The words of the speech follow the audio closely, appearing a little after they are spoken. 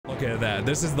Look at that.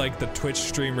 This is like the Twitch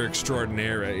streamer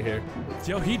extraordinaire right here.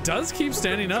 Yo, he does keep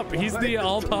standing up. He's the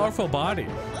all-powerful body.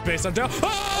 Based on oh!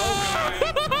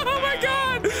 Oh my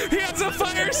god! He has a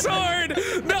fire sword!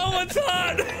 No one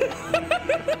thought!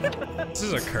 This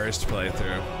is a cursed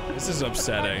playthrough. This is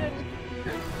upsetting.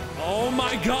 Oh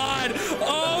my god!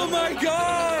 Oh my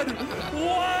god!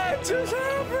 What just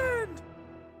happened?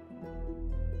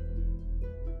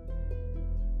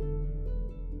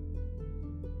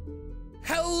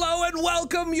 Hello and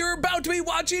welcome. You're about to be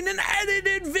watching an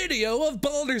edited video of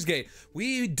Baldur's Gate.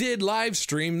 We did live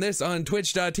stream this on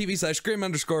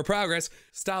twitch.tv/Grimm_progress.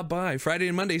 Stop by Friday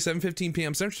and Monday, 7:15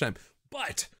 p.m. Central Time.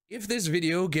 But if this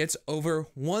video gets over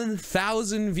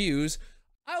 1,000 views,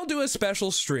 I'll do a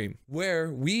special stream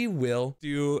where we will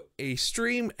do a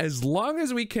stream as long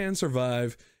as we can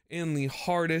survive in the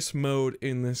hardest mode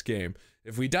in this game.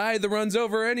 If we die, the run's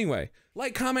over anyway.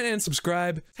 Like, comment, and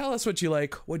subscribe. Tell us what you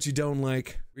like, what you don't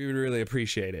like. We would really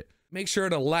appreciate it. Make sure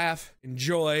to laugh,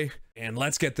 enjoy, and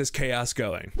let's get this chaos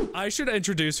going. I should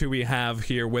introduce who we have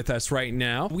here with us right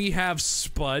now. We have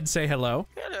Spud, say hello.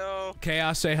 Hello.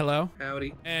 Chaos, say hello.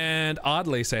 Howdy. And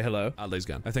Oddly, say hello. Oddly's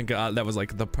gone. I think that was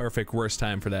like the perfect worst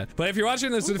time for that. But if you're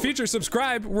watching this in the future,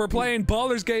 subscribe. We're playing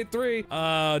Baldur's Gate 3.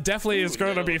 Definitely it's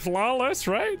going to be flawless,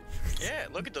 right? Yeah,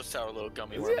 look at those sour little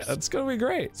gummy worms. Yeah, it's going to be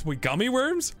great. So, wait, gummy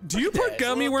worms? Do you put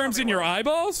gummy worms in your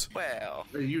eyeballs? Well.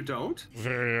 You don't?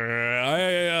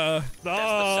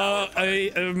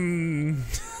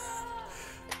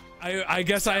 I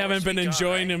guess I haven't been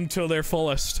enjoying them till their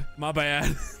fullest. My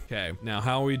bad. Okay, now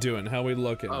how are we doing? How are we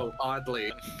looking? Oh,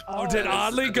 Oddly. Oh, did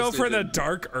Oddly go for the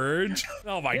dark urge?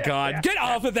 Oh my god. Get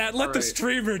off of that. Let the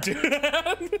streamer do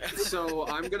that. So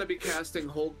I'm gonna be casting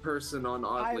Hold Person on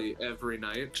Oddly every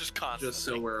night. Just constantly. Just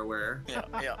so we're aware.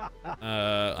 Yeah.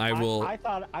 I will. I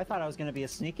thought I was gonna be a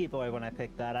sneaky boy when I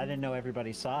picked that. I didn't know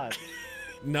everybody saw it.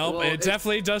 Nope, Well, it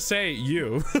definitely does say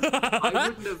you. I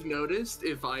wouldn't have noticed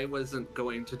if I wasn't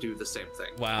going to do the same thing.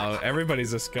 Wow,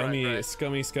 everybody's a scummy, Right.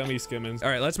 scummy skimmins. All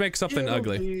right, let's make something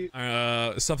ugly.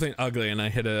 Something ugly, and I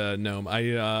hit a gnome.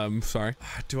 I'm sorry.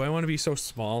 Do I want to be so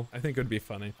small? I think it would be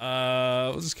funny.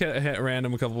 We'll just hit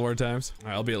random a couple more times. All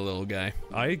right, I'll be a little guy.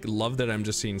 I love that I'm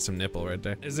just seeing some nipple right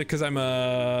there. Is it because I'm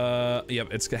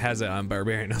yep, it has it on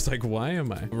barbarian. I was like, why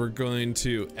am I? We're going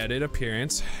to edit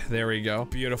appearance. There we go.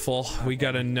 Beautiful. We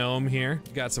got a gnome here.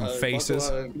 Got some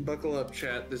faces. Buckle up,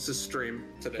 chat. This is stream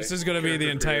today. This is gonna be the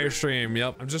entire stream.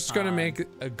 Yep. I'm just gonna make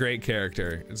a great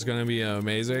character. It's gonna be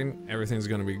amazing. Everything's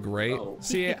gonna be great.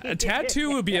 See, a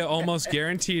tattoo would be an almost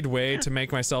guaranteed way to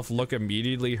make myself look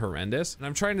immediately horrendous. And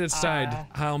I'm trying to decide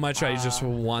how much I just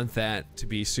want that to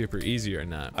be super easy or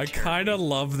not. I kind of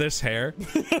love this hair.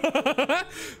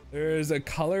 There's a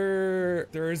color.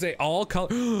 There is a all color.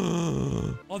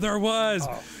 Oh, there was.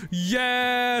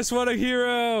 Yes. What a hero.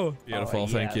 Beautiful.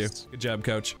 Thank you. Good job,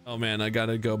 coach. Oh man, I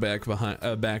gotta go back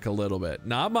back a little bit.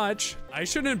 Not much. I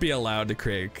shouldn't be allowed to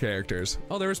create characters.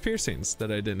 Oh, there was piercings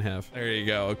that I didn't have. There you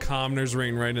go. A commoner's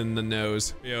ring right in the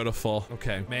nose. Beautiful.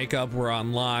 Okay, makeup, we're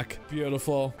on lock.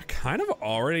 Beautiful. I kind of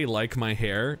already like my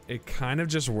hair. It kind of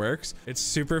just works. It's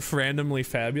super randomly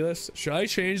fabulous. Should I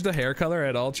change the hair color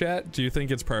at all, chat? Do you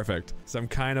think it's perfect? Because I'm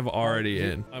kind of already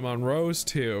in. I'm on rose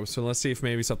 2, so let's see if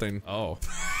maybe something. Oh.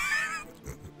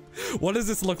 What does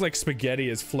this look like? Spaghetti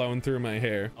is flowing through my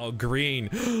hair. Oh, green.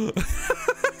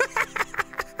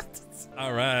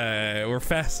 All right, we're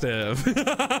festive.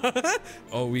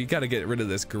 Oh, we got to get rid of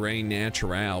this gray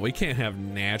natural. We can't have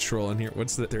natural in here.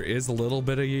 What's that? There is a little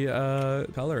bit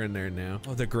of color in there now.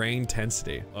 Oh, the gray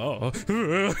intensity. Oh.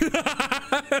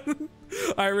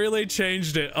 I really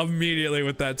changed it immediately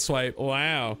with that swipe.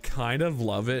 Wow. Kind of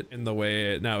love it in the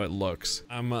way now it looks.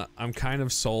 I'm kind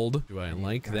of sold. Do I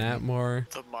like that more?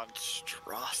 The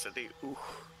monstrosity. Ooh.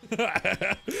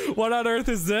 What on earth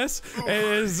is this? It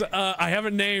is I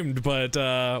haven't named,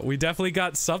 but we definitely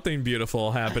got something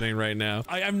beautiful happening right now.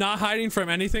 I'm not hiding from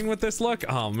anything with this look.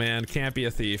 Oh man, can't be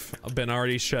a thief. I've been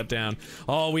already shut down.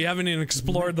 Oh, we haven't even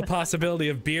explored the possibility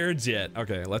of beards yet.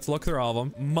 Okay, let's look through all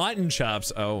of them. Mutton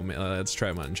chops. Oh man, let's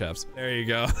try mutton chops. There you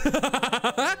go.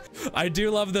 I do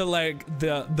love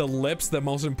the the lips. The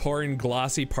most important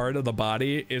glossy part of the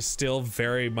body is still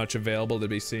very much available to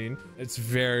be seen. It's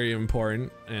very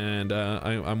important. And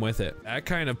I'm with it. That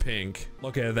kind of pink.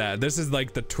 Look at that. This is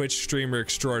like the Twitch streamer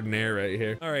extraordinaire right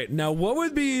here. All right, now what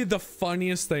would be the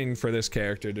funniest thing for this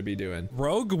character to be doing?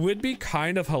 Rogue would be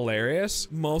kind of hilarious,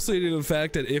 mostly due to the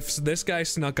fact that if this guy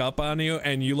snuck up on you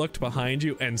and you looked behind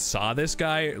you and saw this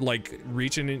guy like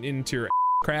reaching into your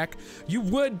crack, you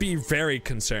would be very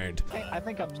concerned. I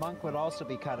think a monk would also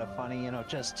be kind of funny, you know,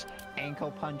 just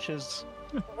ankle punches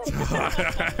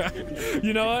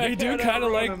You know, I do kind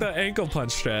of like the ankle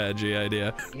punch strategy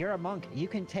idea. You're a monk. You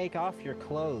can take off your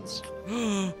clothes.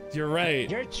 You're right.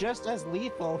 You're just as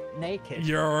lethal naked.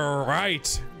 You're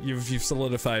right. You've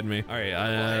solidified me. All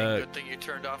right. Good thing you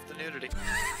turned off the nudity.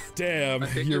 Damn,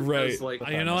 you're right.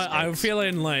 You know what? I'm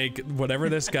feeling like whatever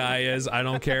this guy is, I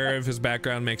don't care if his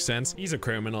background makes sense. He's a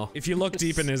criminal. If you look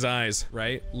deep in his eyes,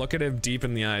 right? Look at him deep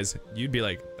in the eyes. You'd be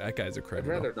like, that guy's a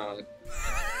criminal. I'd rather not.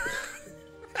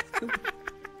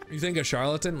 You think a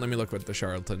charlatan? Let me look what the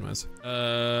charlatan was.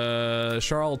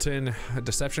 Charlatan,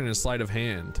 deception and sleight of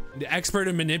hand. The expert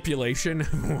in manipulation.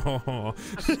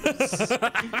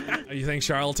 You think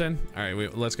charlatan? All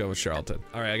right, let's go with charlatan.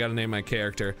 All right, I gotta name my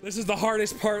character. This is the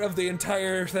hardest part of the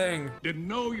entire thing. Didn't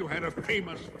know you had a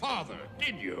famous father,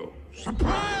 did you?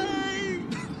 Surprise!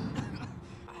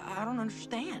 I don't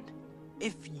understand.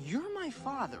 If you're my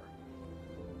father,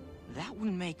 that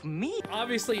would make me.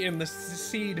 Obviously in the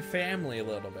seed family a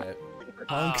little bit.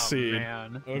 Hunk seed.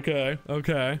 Man. Okay.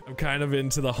 I'm kind of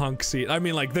into the hunk seed. I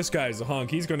mean, like, this guy's a hunk.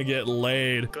 He's gonna get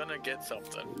laid. Gonna get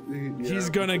something. Yeah, He's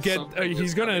gonna get.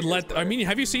 He's gonna let. I mean,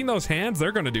 have you seen those hands?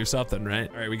 They're gonna do something, right?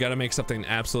 All right, we gotta make something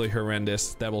absolutely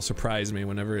horrendous that will surprise me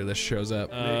whenever this shows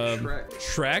up.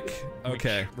 Shrek.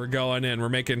 Okay, we're going in. We're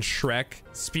making Shrek.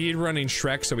 Speed running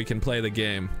Shrek so we can play the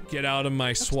game. Get out of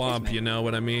my swamp. You know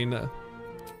what I mean?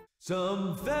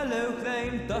 Some fellow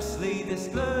claimed thusly this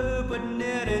globe would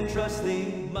ne'er entrust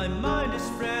thee. My mind is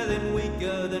frail and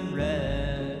weaker than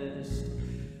rest.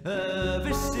 A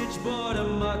visage bore a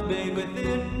mark made with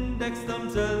index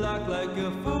thumb to lock, like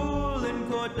a fool in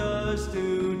court does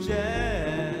to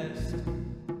jest.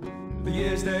 The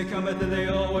years they cometh and they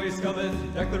always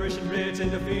cometh, declaration rich in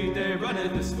defeat they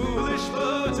runneth. This foolish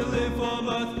foe to live for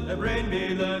mirth, their brain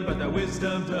may learn but their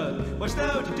wisdom doth. Much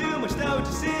thou to do, much thou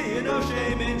to see, and no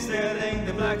shame in sailing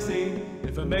the Black Sea.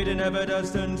 If a maiden ever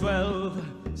does turn 12,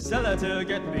 sell her to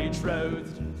get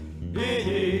betrothed.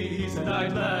 He's a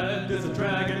knight lad, there's a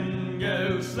dragon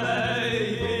go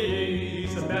slay.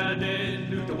 He's a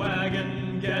bandit, loot the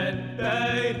wagon, get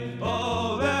paid.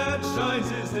 All that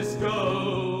shines is this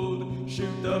gold.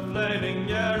 Shoot the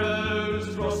flaming arrows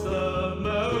across the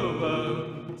moat.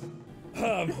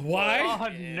 Why? Oh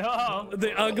no!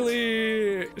 The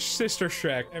ugly sister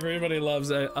Shrek. Everybody loves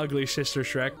an ugly sister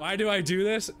Shrek. Why do I do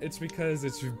this? It's because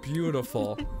it's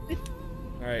beautiful.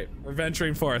 All right, we're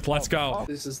venturing forth. Let's go.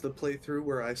 This is the playthrough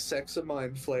where I sex a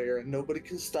mind flayer and nobody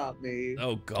can stop me.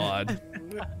 Oh God.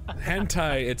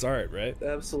 Hentai, it's art, right?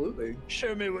 Absolutely.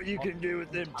 Show me what you can do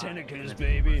with them tentacles,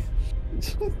 baby.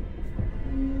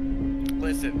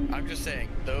 Listen, I'm just saying,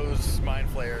 those mind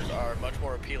flayers are much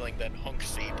more appealing than hunk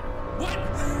seed. What?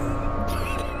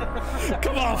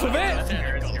 Come off of it!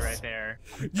 Right there.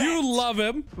 You love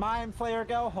him. Mind flayer,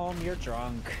 go home. You're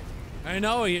drunk. I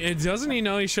know. Doesn't he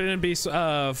know he shouldn't be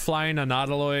flying a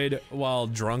nautiloid while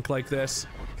drunk like this?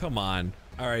 Come on.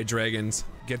 All right, dragons,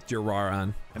 get your roar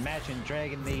on. Imagine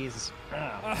dragging these.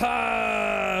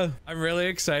 I'm really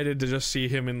excited to just see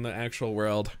him in the actual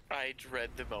world. I dread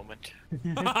the moment.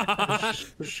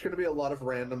 There's gonna be a lot of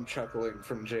random chuckling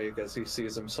from Jake as he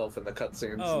sees himself in the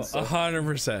cutscenes. Oh,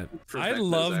 100%. I Perfect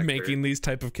love as actor. making these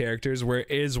type of characters where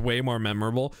it is way more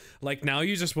memorable. Like now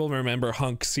you just will remember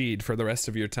Hunk Seed for the rest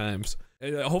of your times.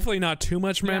 Hopefully not too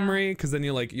much memory, because then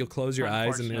you'll close your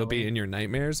eyes and it'll be in your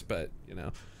nightmares, but you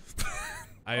know.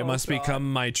 I must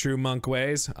become my true monk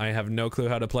ways. I have no clue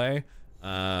how to play.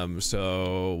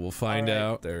 So we'll find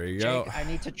out. There you go. Jake, I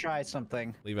need to try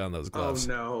something. Leave on those gloves.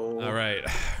 Oh no. All right,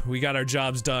 we got our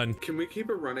jobs done. Can we keep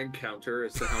a running counter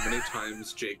as to how many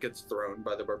times Jake gets thrown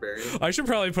by the barbarian? I should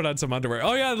probably put on some underwear.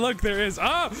 Oh yeah, look, there is.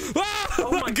 Oh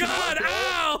my God!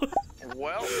 Ow!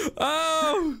 Well.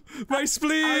 Oh, my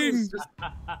spleen!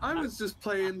 I was just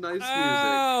playing nice music.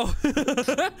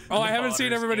 Oh! Oh, I haven't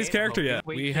seen everybody's character yet.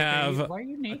 Wait, We have why are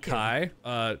you naked? Kai.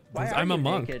 Why I'm are a you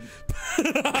monk. naked?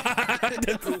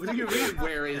 What do you mean,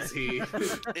 where is he?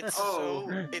 It's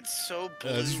so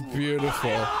blue. That's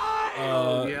beautiful.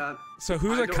 Yeah. So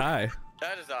who's I a don't- Kai?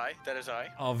 That is I. That is I.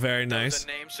 Oh, very That nice. was a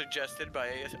name suggested by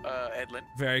Edlin.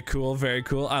 Very cool, very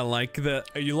cool. I like the.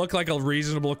 You look like a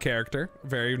reasonable character.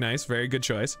 Very nice, very good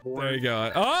choice. There you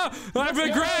go. Oh, I've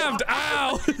been grabbed.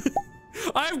 Ow!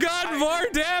 I've gotten more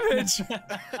damage.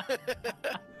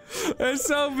 It's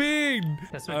so mean.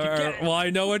 That's what you get. Well,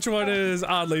 I know which one is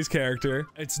Oddly's character.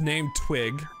 It's named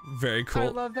Twig. Very I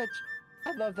cool. love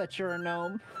that you're a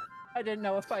gnome. I didn't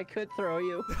know if I could throw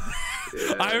you.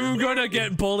 I'm gonna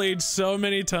get bullied so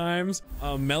many times.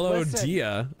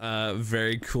 Melodia,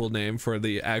 very cool name for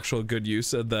the actual good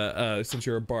use of the, since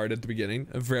you're a bard at the beginning.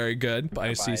 Very good.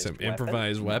 I see some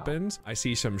improvised weapons. I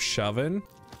see some shoving.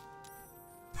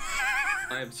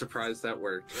 I am surprised that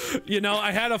worked. You know,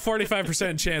 I had a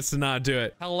 45% chance to not do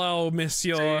it. Hello,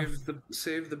 monsieur.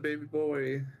 Save the baby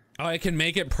boy. Oh, I can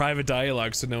make it private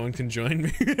dialogue so no one can join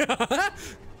me. The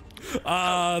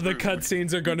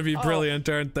cutscenes are going to be brilliant,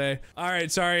 aren't they? All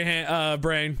right, sorry,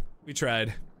 Brain. We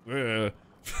tried.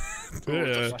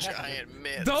 Giant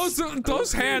mitts.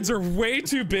 Those hands are way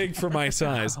too big for my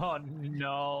size. Oh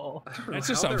no. That's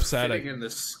just How upsetting. they're fitting in the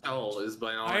skull is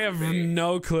beyond I have me.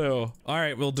 no clue. All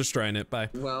right, we'll destroy it. Bye.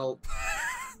 Well,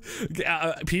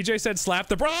 PJ said slap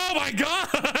the. Oh my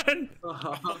god!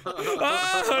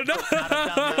 Oh no!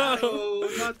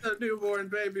 oh, not the newborn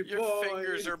baby Your boy.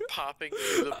 fingers are popping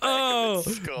through the back of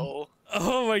its skull.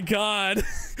 Oh my god!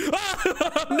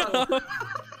 Oh, no!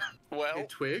 Well, Hey,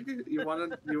 Twig, you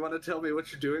wanna tell me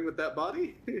what you're doing with that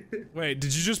body? Wait,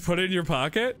 did you just put it in your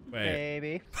pocket? Wait.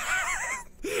 Baby.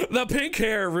 The pink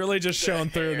hair really just shone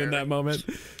through in that moment.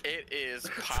 it is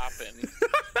popping.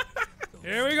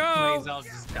 Here we go! Blazel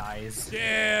just dies.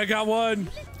 Yeah, I got one.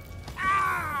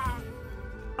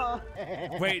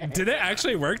 Wait, did it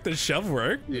actually work? Did shove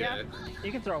work? Yeah.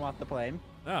 You can throw him off the plane.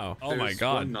 Oh, oh There's my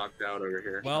god. one knocked out over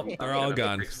here. Well, I'm they're all gonna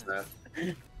gone. fix that.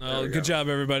 Oh, we good go. job,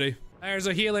 everybody. There's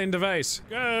a healing device.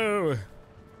 Go!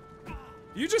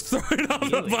 You just throwing off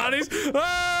the bodies?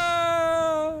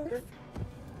 Ah!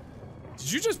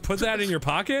 Did you just put that in your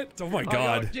pocket? Oh my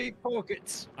god. Deep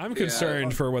pockets. I'm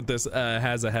concerned for what this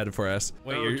has ahead for us.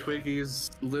 Wait, Oh, you're...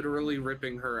 Twiggy's literally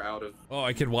ripping her out of. Oh,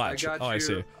 I can watch. I got Oh, you. I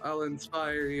see. I'll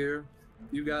inspire you.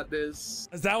 You got this.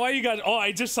 Is that why you got... Oh,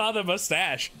 I just saw the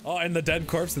mustache. Oh, and the dead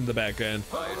corpse in the background.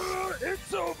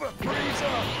 It's over, Freezer.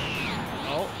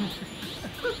 Oh.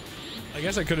 I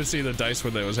guess I couldn't see the dice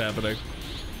when that was happening.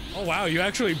 Oh, wow. You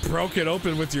actually broke it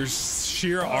open with your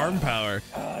sheer arm power.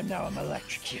 Now I'm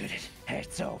electrocuted.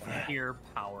 It's over. Ear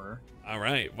power. All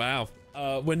right. Wow.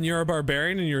 When you're a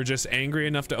barbarian and you're just angry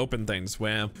enough to open things,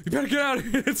 wham. You better get out of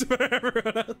here. It's for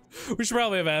everyone else. We should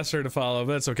probably have asked her to follow,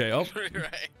 but that's okay. Oh.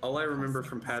 Right. All I remember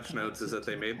from patch notes is that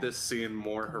they made this scene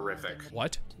more horrific.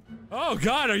 What? Oh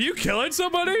god, are you killing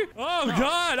somebody? Oh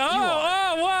god,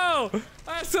 oh, whoa!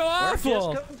 That's so awful!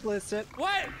 We're just complicit.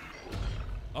 What?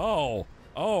 Oh,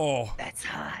 oh, That's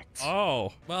hot.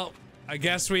 oh. Well, I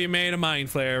guess we made a mind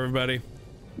flare, everybody.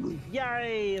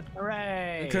 Yay!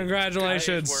 Hooray.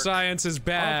 Congratulations, Nice work. science is I'm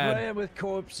bad. playing with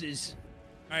corpses.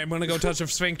 All right, I'm gonna go touch a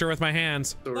sphincter with my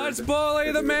hands. Sword. Let's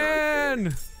bully the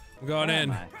man! I'm going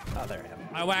in. Oh, there I am.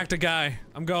 I whacked a guy.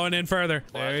 I'm going in further.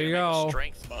 There you go.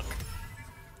 Strength monk.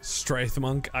 Strength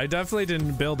monk. I definitely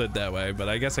didn't build it that way, but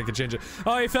I guess I could change it.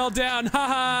 Oh, he fell down.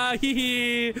 Haha. Hee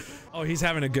hee. Oh, he's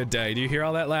having a good day. Do you hear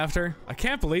all that laughter? I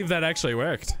can't believe that actually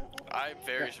worked. I'm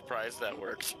very surprised that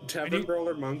worked. Tavern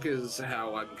Brawler Monk is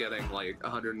how I'm getting like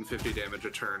 150 damage a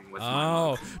turn with my Oh,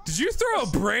 monk. did you throw a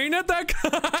brain at that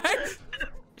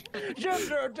guy? Just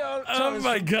throw down. Oh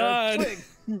my god.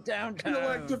 Downtown.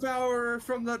 Elect Devourer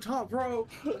from the top rope.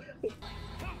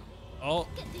 Oh,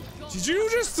 did you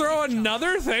just throw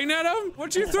another thing at him?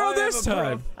 What'd you throw this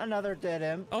time? Another dead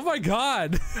end. Oh my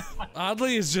god.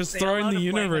 Oddly is just throwing the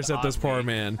universe at this poor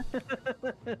man.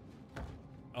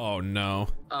 Oh no.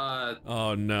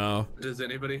 Oh no. Does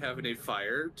anybody have any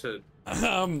fire to?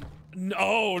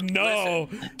 No, no.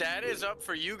 Listen, that is up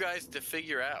for you guys to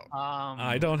figure out.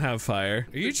 I don't have fire.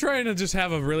 Are you trying to just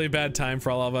have a really bad time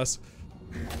for all of us?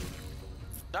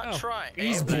 Not trying.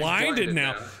 He's Oh, blinded blinded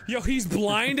now. now. Yo, he's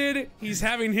blinded. He's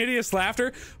having hideous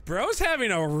laughter. Bro's having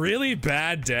a really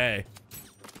bad day.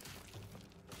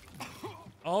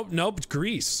 Oh, nope,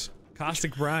 grease.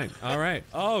 Caustic brine. All right.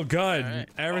 Oh, good. All right.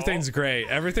 Everything's great.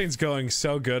 Everything's going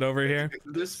so good over here.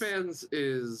 This man's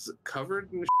is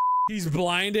covered in. He's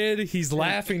blinded. He's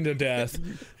laughing to death.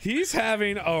 He's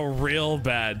having a real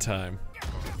bad time.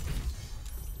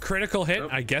 Critical hit.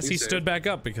 Nope, I guess he he's stood safe. back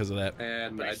up because of that.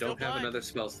 And But I he's still don't have blind. another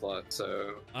spell slot,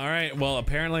 so. All right. Well,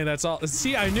 apparently that's all.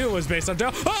 See, I knew it was based on.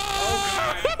 Oh!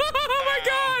 Oh my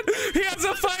God! He has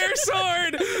a fire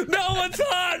sword. No one's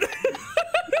on.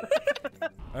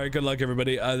 All right. Good luck,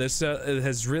 everybody. This it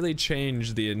has really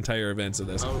changed the entire events of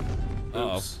this.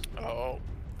 Oh. Oops. Oh,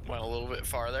 went a little bit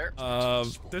farther.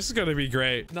 This is gonna be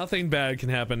great. Nothing bad can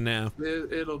happen now.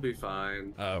 It'll be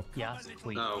fine. Oh. Yes,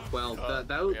 please. Oh well,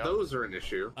 yeah. those are an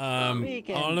issue.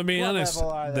 Speaking, I want to be what honest.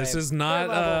 level are This they? is not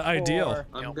They're level ideal.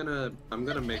 4. I'm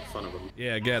gonna make fun of them.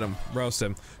 Yeah, get him, roast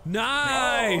him.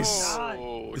 Nice.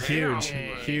 Oh, Huge,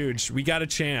 damn. huge. We got a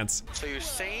chance. So you're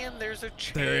saying there's a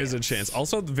chance? There is a chance.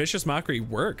 Also, the vicious mockery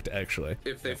worked actually.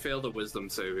 If they fail the wisdom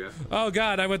save you. Oh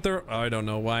God, I went through. Oh, I don't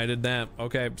know why I did that.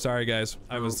 Okay, sorry guys.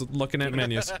 I was McDonald's looking at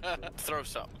menus. Throw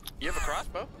some. You have a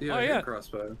crossbow? Yeah, Oh, I yeah. got a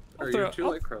crossbow. Or throw- you two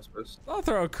like crossbows. I'll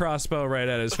throw a crossbow right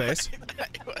at his face.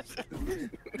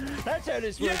 That's how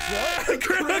this works, though.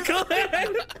 Critical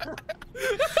hit!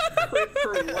 Crit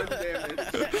for 1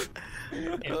 damage.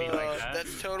 It'd be like that.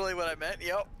 That's totally what I meant.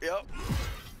 Yep. Oh.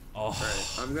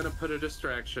 Alright, I'm gonna put a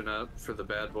distraction up for the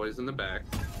bad boys in the back.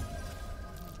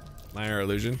 Minor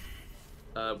illusion.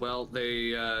 Well,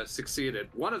 they succeeded.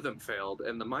 One of them failed,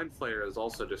 and the Mind Flayer is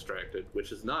also distracted,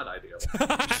 which is not ideal.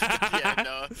 Yeah,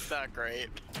 no, it's not great.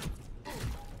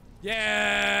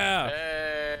 Yeah!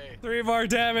 Hey. 3 more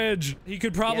damage. He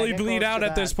could probably get bleed close out to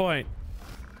at this that. point.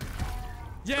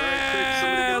 Alright,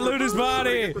 Yeah! quick, Loot his somebody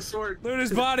body! get the sword. Loot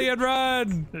his body and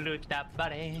run! Loot that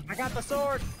body. I got the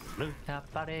sword. Loot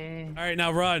that body. All right,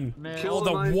 now run. Kill Oh,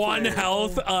 the the Mind 1 Flayer.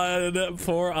 health on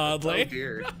poor Oh Oddly.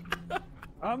 dear.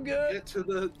 I'm good. Get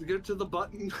to the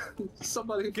button.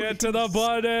 Somebody Get to the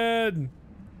button.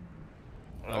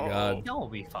 Oh god. You'll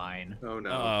be fine. Oh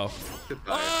no. Uh-oh.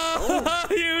 Goodbye. Oh,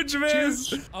 huge miss.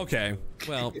 Huge. Okay,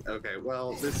 well. Okay,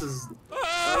 well, this is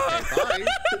Ah! okay,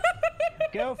 bye.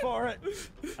 Go for it.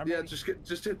 Yeah, just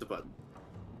hit the button.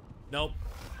 Nope.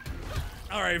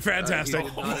 All right, fantastic.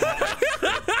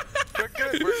 We're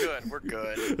good. We're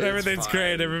good. Everything's fine.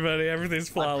 great, everybody. Everything's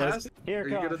flawless. Here Are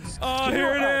you gonna- comes. Oh,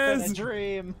 here In it a is.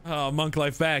 dream. Oh, monk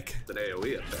life back. An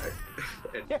AoE attack.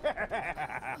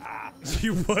 And-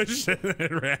 You pushed it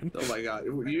and ran. oh my god,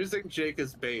 using Jake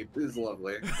as bait is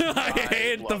lovely. I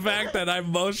hate the love fact that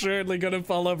I'm most surely gonna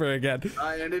fall over again.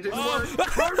 And it didn't Oh. work.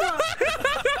 Karma!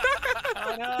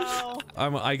 Oh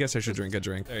no. I guess I should drink a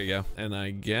drink. There you go. And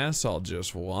I guess I'll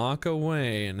just walk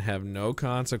away and have no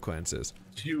consequences.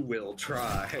 You will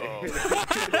try.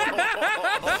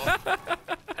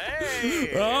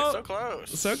 Hey, Oh. so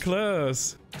close. So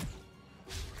close.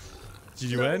 Did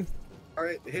you win? All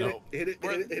right, hit No. it.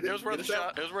 It was worth a hit it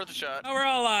shot. It was worth a shot. Oh, we're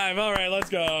all alive. All right, let's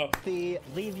go. The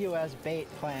leave you as bait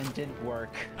plan didn't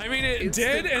work. I mean, it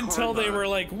Instant did until they karma. were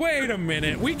like, wait a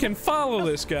minute, we can follow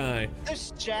this guy.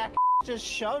 This jack just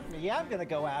shoved me. Yeah, I'm gonna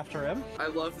go after him. I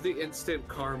love the instant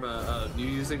karma of you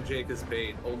using Jake as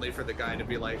bait, only for the guy to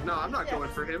be like, no, I'm not going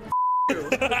for him. You.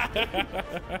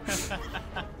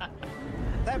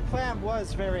 That plan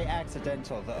was very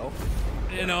accidental, though.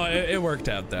 You know, it worked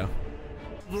out though.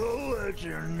 Look out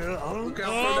for that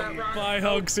Oh, rock. bye,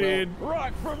 Hoaxseed.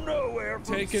 Rock from nowhere.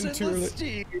 From Taken too early.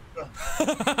 Steve.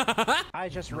 I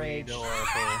just raged.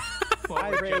 What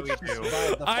I would raged Joey to do?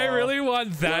 survive the I fall. really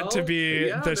want that to Well, be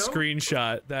yeah, the no.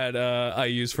 screenshot that I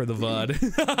use for the VOD.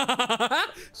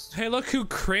 Hey, look who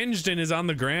cringed and is on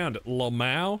the ground.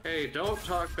 Lamau. Hey, don't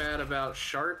talk bad about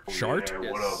Shart. Shart?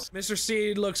 Yes. Mr.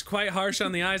 Seed looks quite harsh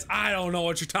on the eyes. I don't know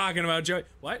what you're talking about, Joey.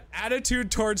 What?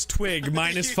 Attitude towards Twig,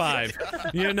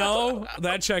 -5. You know?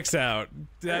 That checks out.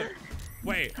 That...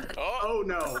 Wait. Oh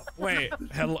no. Wait.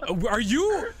 Hello? Are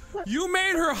you... You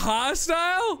made her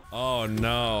hostile? Oh,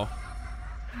 no.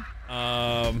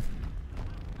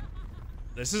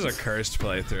 This is a cursed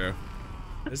playthrough.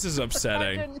 This is I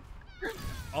upsetting. didn't-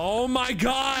 Oh my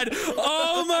god!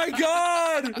 Oh my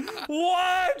god!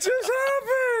 What just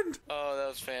happened? Oh, that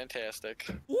was fantastic.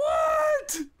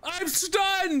 What? I'm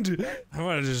stunned! I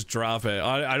want to just drop it.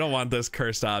 I don't want this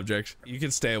cursed object. You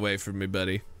can stay away from me,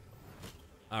 buddy.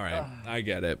 Alright, I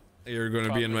get it. You're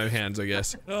gonna be in my hands, I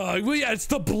guess. Oh, well, yeah, it's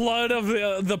the blood of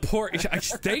the poor...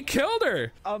 They killed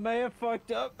her! I may have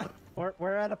fucked up.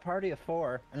 We're at a party of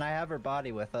 4, and I have her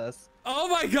body with us. Oh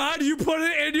my god, you put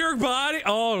it in your body?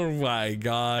 Oh my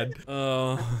god.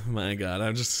 Oh my god,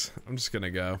 I'm just gonna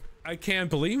go. I can't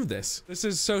believe this. This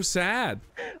is so sad.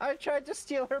 I tried to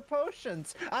steal her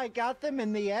potions. I got them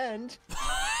in the end.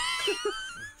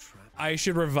 I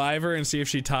should revive her and see if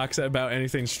she talks about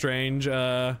anything strange,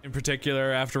 in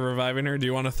particular after reviving her. Do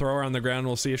you want to throw her on the ground?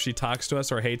 We'll see if she talks to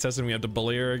us or hates us and we have to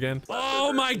bully her again.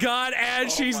 Oh my god,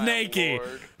 and she's my naked.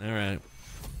 Lord. All right.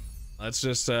 Let's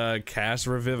just cast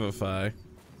Revivify.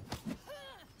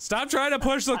 Stop trying to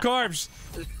push the corpse.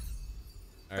 All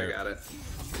I right, got it.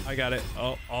 I got it.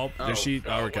 Oh, does she?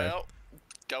 Oh, okay. Well,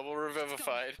 double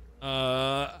revivified.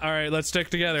 All right, let's stick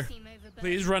together.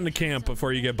 Please run to camp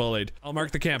before you get bullied. I'll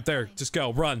mark the camp there. Just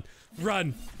go. Run.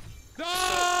 Run.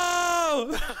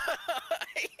 No!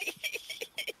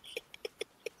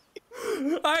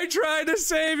 I tried to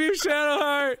save you,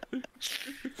 Shadowheart.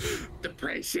 The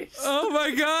precious. Oh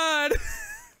my god.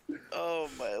 Oh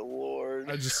my lord.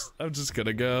 I'm just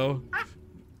gonna go.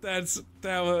 That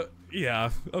was, yeah.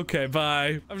 Okay,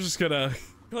 bye. I'm just gonna.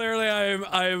 Clearly,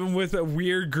 I'm with a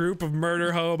weird group of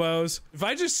murder hobos. If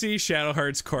I just see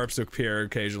Shadowheart's corpse appear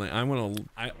occasionally, I'm gonna.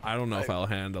 I don't know if I'll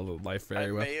handle life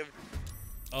very well.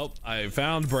 Oh, I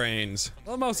found brains.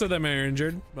 Well, most of them are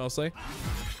injured, mostly.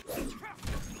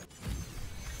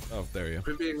 Oh, there you go.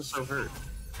 Quit being so hurt.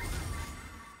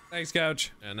 Thanks,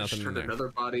 Couch. Yeah, nothing in Should there. another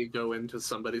body go into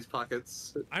somebody's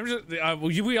pockets? I'm just,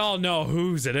 we all know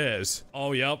whose it is.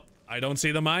 Oh, yep. I don't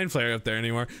see the mind flare up there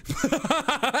anymore.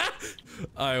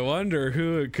 I wonder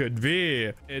who it could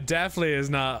be. It definitely is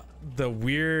not the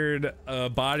weird,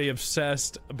 body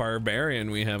obsessed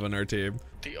barbarian we have on our team.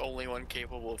 The only one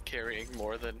capable of carrying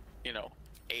more than, you know,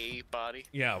 a body.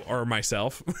 Yeah, or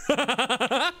myself.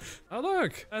 Oh,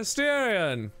 look,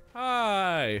 Asterion.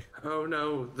 Hi. Oh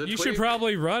no, You should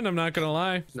probably run, I'm not gonna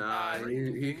lie. Nah,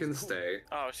 he can stay.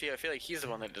 Oh, see, I feel like he's the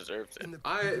one that deserves it.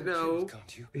 I know.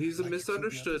 He's a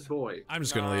misunderstood boy. I'm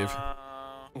just gonna leave.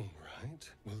 Alright,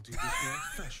 we'll do this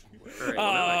the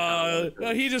old-fashioned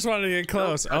way. He just wanted to get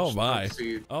close. Don't Oh touch, my. don't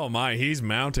see. Oh my, he's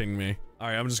mounting me. All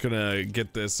right, I'm just gonna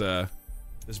get this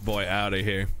this boy out of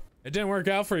here. It didn't work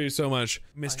out for you so much,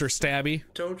 Mr. Stabby.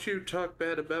 Don't you talk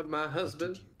bad about my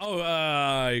husband. Oh,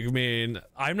 I mean,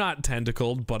 I'm not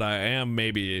tentacled, but I am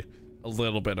maybe a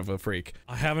little bit of a freak.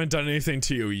 I haven't done anything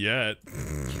to you yet.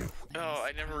 Oh,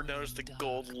 I never noticed the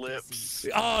gold lips.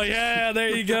 Oh yeah, there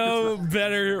you go.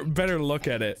 Better look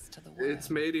at it.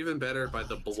 It's made even better by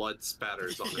the blood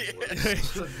spatters on his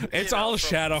lips. It's You know, all from-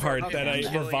 Shadowheart from that I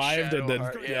killing revived and then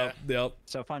Shadowheart, yeah. yep.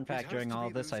 So fun fact, during all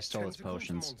of this, I stole his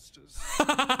potions.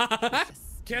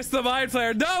 Kiss the mind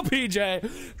flare. No, PJ.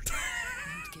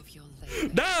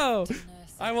 No,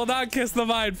 I will not kiss the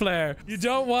mind flare. You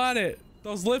don't want it.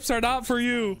 Those lips are not for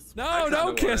you. No,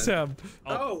 don't kiss him.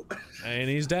 Oh, And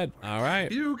he's dead. All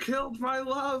right. you killed my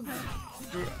love.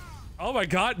 Oh my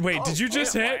God. Wait, did you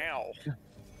just hit? Wow.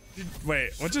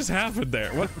 Wait, what just happened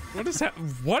there?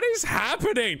 What is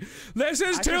happening? This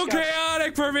is too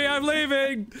chaotic for me. I'm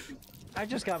leaving. I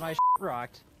just got my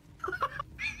rocked.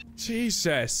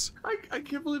 Jesus. I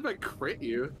can't believe I crit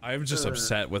you. I'm just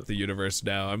upset with the universe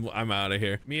now. I'm out of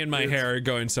here. Me and my hair are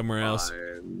going somewhere else.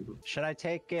 Fine. Should I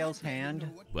take Gale's hand?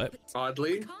 What?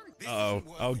 Oddly,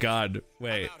 Oh God.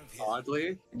 Wait.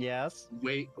 oddly, Yes.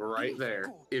 wait right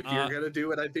there. If you're gonna do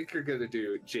what I think you're gonna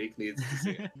do, Jake needs to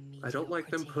see it. I don't like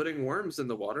them putting worms in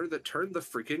the water that turn the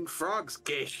freaking frogs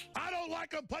gay. I don't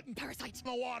like them putting parasites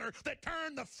in the water that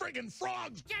turn the friggin'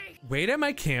 frogs gay. Wait at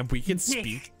my camp. We can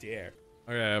speak there.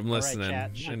 Okay, I'm listening. All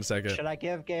right, chat. In a second. Should I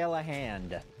give Gale a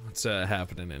hand? What's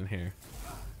happening in here?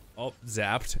 Oh,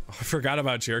 zapped. Oh, I forgot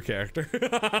about your character.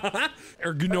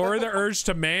 Ignore the urge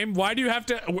to maim. Why do you have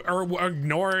to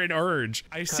ignore an urge?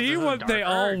 I see what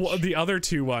the other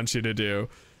two want you to do.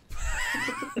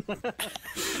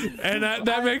 And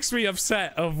that makes me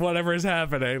upset of whatever is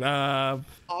happening.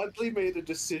 Oddly made a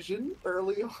decision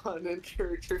early on in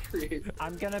character creation.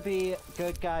 I'm gonna be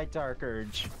good guy Dark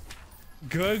Urge.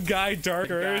 Good guy,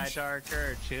 Dark Urge. Dark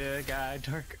Urge. Good guy,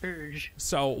 Dark Urge.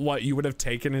 So what? You would have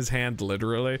taken his hand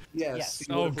literally? Yes. Yes.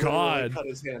 you Oh, would have literally God. Cut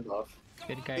his hand off.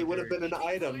 Good guy. It would have been an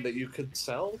item that you could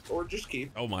sell or just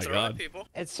keep. Oh my Throw at God. people.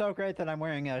 It's so great that I'm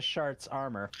wearing a Shart's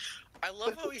armor. I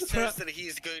love how he says that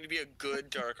he's going to be a good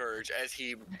Dark Urge as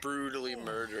he brutally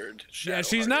murdered Yeah,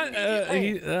 she's Shadowheart not.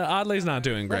 immediately. Oddly's not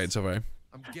doing great so far.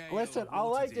 Listen,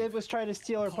 all I did was try to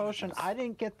steal her potion. I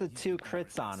didn't get the 2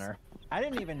 crits on her. I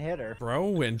didn't even hit her. Bro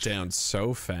went down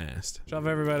so fast. Shove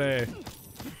everybody.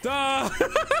 Ah!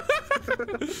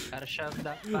 Gotta shove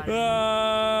that body.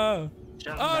 Ah!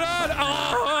 Shove Oh that no!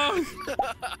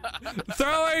 Oh!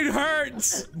 Throwing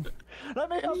hurts. Let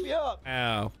me help you up.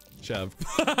 Ow. Shove.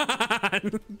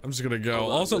 I'm just gonna go.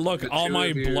 love Also, the- look, the all two my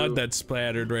of you. blood that's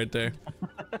splattered right there.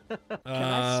 Can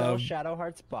I sell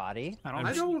Shadowheart's body?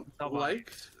 I don't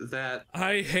like that.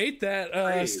 I hate that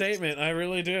Praise. statement. I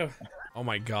really do. Oh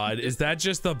my God, is that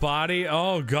just the body?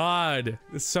 Oh God,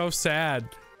 it's so sad.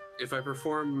 If I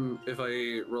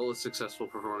roll a successful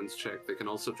performance check, they can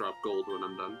also drop gold when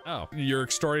I'm done. Oh, you're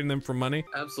extorting them for money?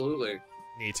 Absolutely.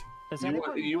 Neat. Does You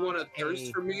want anyone a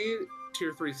thirst for me?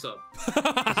 Tier 3 sub.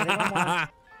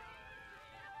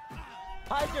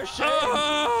 Hide your shame!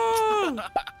 Oh!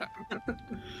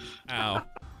 Ow.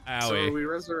 So are Owie. we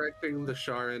resurrecting the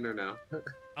Sharon or no?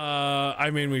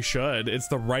 I mean, we should. It's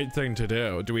the right thing to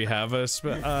do. Do we have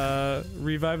a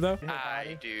revive though?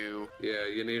 I do. Yeah,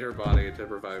 you need her body to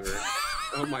revive her.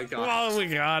 Oh my god. Oh my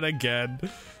God, again.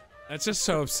 That's just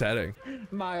so upsetting.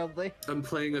 Mildly. I'm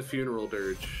playing a funeral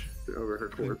dirge over her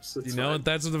corpse. It's You know what?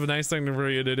 That's the nice thing for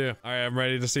you to do. All right, I'm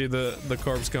ready to see the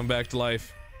corpse come back to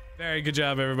life. Very good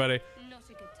job, everybody.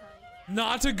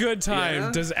 Not a good time.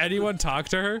 Yeah? Does anyone talk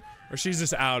to her? Or she's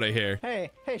just out of here? Hey,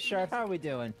 Sharp, how are we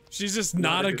doing? She's just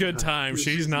not a good time.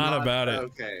 She's not about it.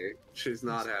 Okay, she's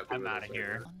not happy. I'm with out it. of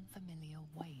here. Unfamiliar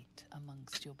weight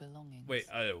amongst your belongings. Wait,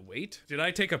 wait? Did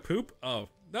I take a poop? Oh,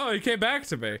 No, he came back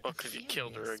to me. Oh, because you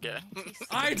killed her again.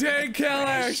 I didn't kill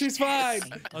her. She's fine.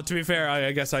 Oh, to be fair,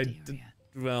 I guess I did.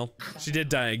 Well, she did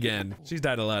die again. She's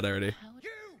died a lot already.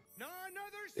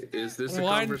 Is this a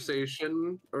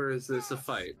conversation or is this a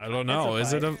fight? I don't know.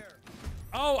 Is it a...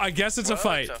 Oh, I guess it's a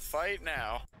fight. It's a fight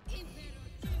now.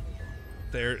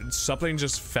 Something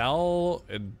just fell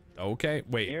and... Okay,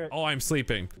 wait. Oh, I'm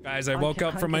sleeping. Guys, I woke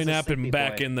up from my nap and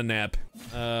back in the nap.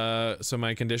 So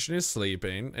my condition is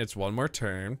sleeping. It's one more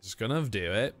turn. Just gonna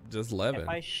do it. Just living. If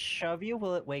I shove you,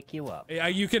 will it wake you up? Yeah,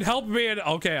 you can help me.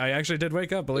 Okay, I actually did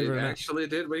wake up, believe it or not. It actually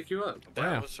did wake you up.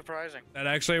 That was surprising. That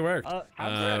actually worked.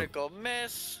 Critical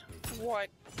miss. What?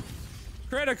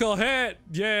 Critical hit.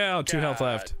 Yeah, 2 health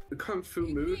left. The Kung Fu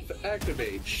move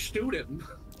activate. Shoot him.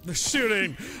 The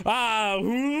shooting. Ah,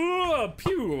 ooh,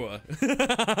 pew.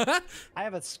 I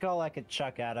have a skull I could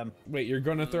chuck at him. Wait, you're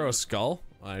gonna throw a skull?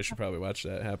 Oh, I should probably watch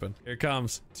that happen. Here it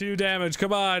comes. 2 damage.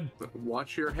 Come on.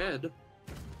 Watch your head.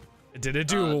 Did it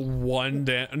do 1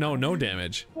 damage? No, no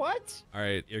damage. What? All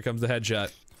right, here comes the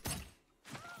headshot.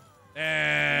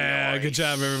 Nice. Good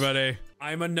job, everybody.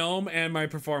 I'm a gnome, and my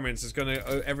performance is gonna.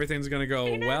 Everything's gonna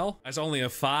go well. That's only a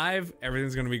 5.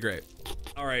 Everything's gonna be great.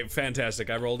 All right,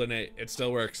 fantastic. I rolled an 8. It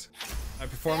still works. My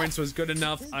performance was good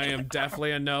enough. I am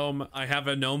definitely a gnome. I have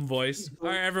a gnome voice. All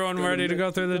right, everyone ready to go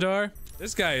through the door?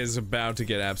 This guy is about to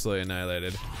get absolutely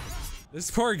annihilated. This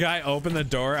poor guy opened the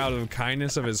door out of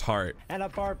kindness of his heart. And a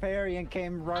barbarian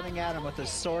came running at him with his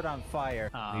sword on fire.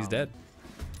 He's dead.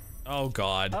 Oh,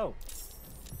 God. Oh.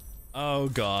 Oh,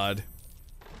 God.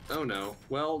 Oh, no.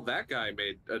 Well, that guy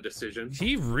made a decision.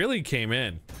 He really came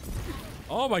in.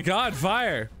 Oh, my God.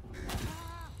 Fire.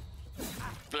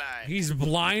 Blind. He's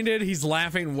blinded. He's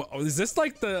laughing. Is this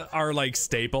like our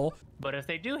staple? But if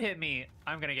they do hit me,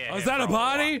 I'm gonna get hit. Is that a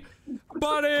body?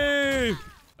 Buddy!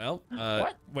 Well,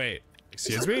 wait.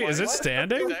 Excuse me? Is it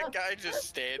standing? Is that guy just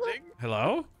standing?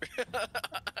 Hello?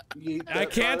 I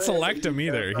can't select him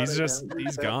either.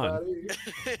 He's gone.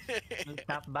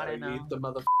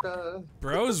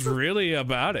 Bro's really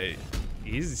about it.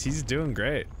 He's doing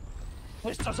great.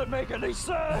 This doesn't make any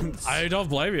sense. I don't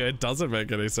blame you. It doesn't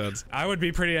make any sense. I would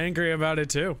be pretty angry about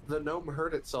it too. The gnome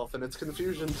hurt itself in its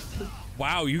confusion.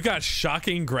 Wow, you got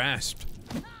shocking grasped.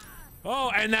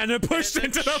 Oh, and then it pushed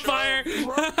into the fire.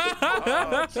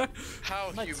 Oh,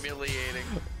 how humiliating.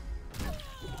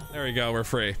 There we go. We're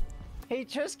free. He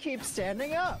just keeps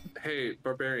standing up. Hey,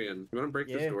 barbarian, you want to break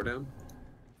this door down?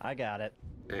 I got it.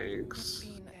 Thanks.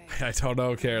 I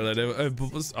don't care that it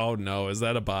was. Oh no, is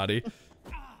that a body?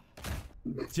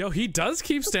 Yo, he does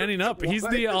keep standing up. He's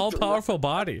the all-powerful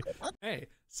body. Hey,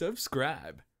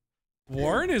 subscribe.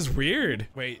 Warren is weird.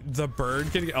 Wait, the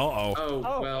bird can get. Oh,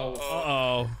 well.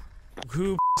 Uh-oh.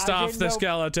 Who off the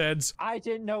skeletons? I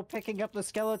didn't know picking up the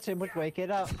skeleton would wake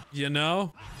it up. You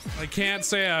know? I can't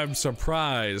say I'm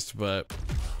surprised, but...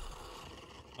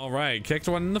 Alright, kicked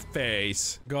one in the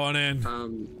face. Going in.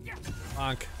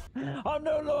 Bonk. I'm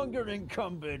no longer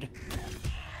encumbered.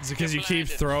 Is it because you keep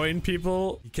throwing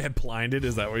people? You get blinded?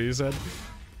 Is that what you said?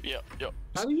 Yep.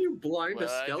 How do you blind a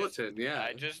skeleton?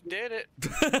 I just did it.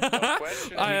 No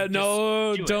question.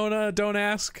 Don't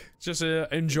ask. Just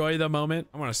enjoy the moment.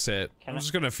 I want to sit. I'm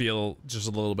just gonna feel just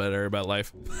a little better about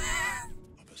life.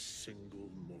 Of a single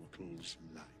mortal's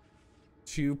life.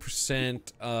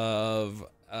 2% of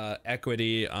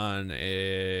equity on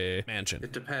a mansion.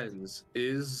 It depends.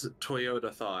 Is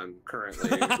Toyotathon currently?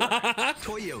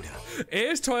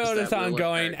 Is Toyotathon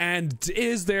going, and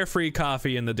is there free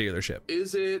coffee in the dealership?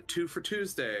 Is it 2 for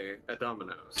Tuesday at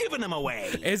Domino's? Giving them away.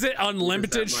 Is it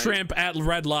unlimited shrimp at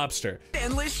Red Lobster?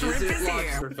 Endless shrimp is here.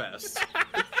 Lobster Fest?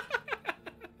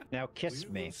 Now kiss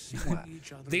me.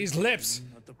 These lips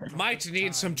might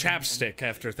need some chapstick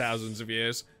after thousands of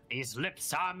years. These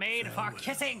lips are made for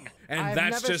kissing. And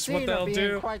that's just what they'll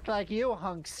do. Quite like you,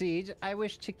 Hunk Seed. I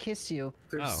wish to kiss you.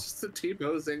 There's just a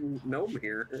T-posing gnome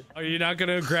here. Are you not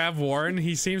gonna grab Warren?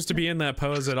 He seems to be in that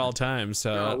pose at all times.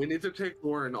 So no, we need to take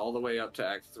Warren all the way up to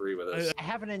Act 3 with us. I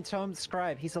have an entombed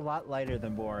scribe. He's a lot lighter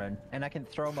than Warren, and I can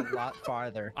throw him a lot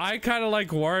farther. I kind of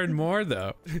like Warren more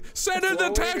though. Send in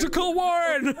the tactical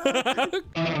Warren.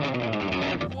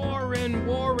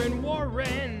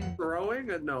 Warren. Throwing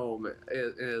a gnome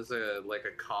is like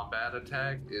a combat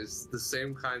attack is the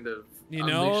same kind of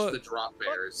unleash the drop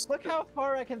bears. Look how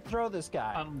far I can throw this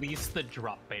guy. Unleash the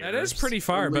drop bears. That is pretty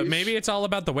far, but maybe it's all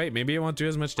about the weight. Maybe it won't do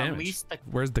as much damage.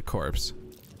 Where's the corpse?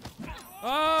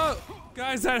 Oh,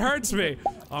 guys, that hurts me.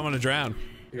 I'm gonna drown.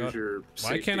 Here's your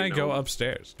Why can't I go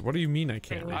upstairs? What do you mean I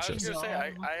can't? I was gonna say,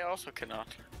 I also cannot.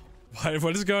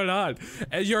 What is going on?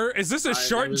 Is this a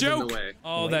short was in the joke? way.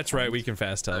 Oh, that's right. We can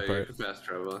fast You teleport. can fast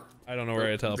travel. I don't know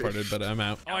where I teleported, but I'm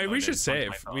out. Oh, we should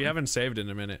save. We haven't saved in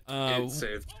a minute. It's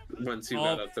saved. Once you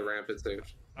got up the ramp, it's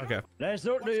saved. Okay. That's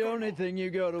not the only thing you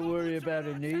gotta worry about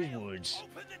in these woods.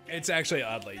 It's actually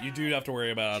Oddly. You do have to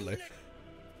worry about Oddly.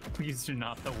 Please do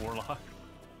not the warlock.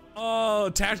 Oh,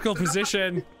 tactical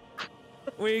position.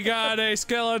 We got a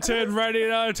skeleton ready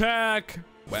to attack.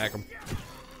 Whack him.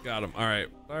 Got him. All right.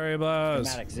 Flurry blows.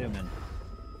 Dramatic zoom in.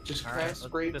 Just All right, cast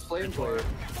let's great do this flame before. blade.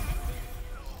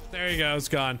 There you go. It's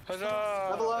gone.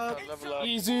 Level up.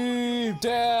 Easy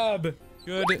dab.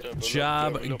 Good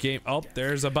job, game. Oh,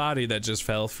 there's a body that just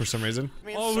fell for some reason.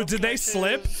 Oh, did they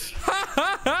slip?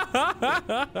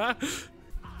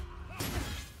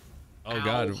 Oh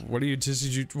God, what are you? Did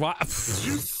you? Wow. You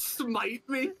smite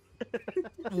me.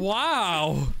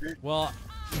 Wow. Well,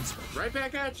 Right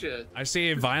back at you. I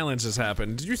see violence has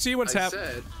happened. Did you see what's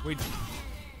happened? Wait.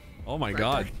 Oh my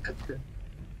God.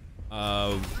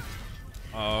 Yeah.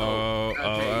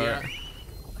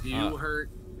 You hurt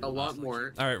a lot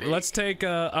more. All right, let's take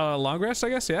a long rest, I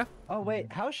guess. Yeah. Oh wait,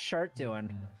 how's Shart doing?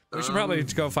 We should probably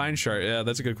go find Shart. Yeah,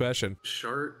 that's a good question.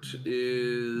 Shart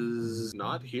is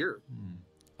not here.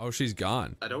 Oh, she's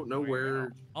gone. I don't know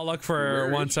where. I'll look for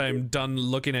her once I'm done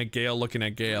looking at Gale.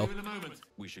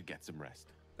 We should get some rest.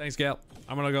 Thanks, Gale.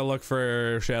 I'm gonna go look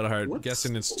for Shadowheart.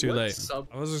 Guessing it's too late.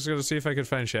 I was just gonna see if I could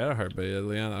find Shadowheart, but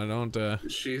Leon, I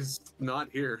don't. She's not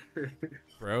here.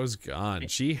 Bro's gone.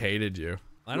 She hated you.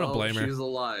 I don't blame her. She's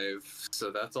alive,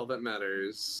 so that's all that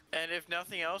matters. And if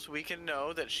nothing else, we can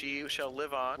know that she shall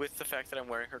live on with the fact that I'm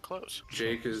wearing her clothes.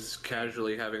 Jake is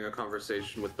casually having a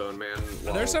conversation with Bone Man.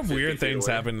 There's some weird things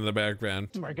happening in the background.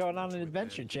 We're going on an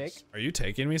adventure, Jake. Are you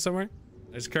taking me somewhere?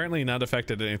 It's currently not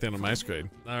affected anything on my screen.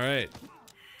 All right.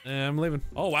 I'm leaving.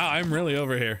 Oh, wow. I'm really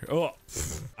over here. Oh,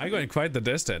 I'm going quite the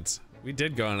distance. We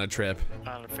did go on a trip.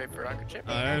 On a favorite rocket ship.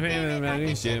 All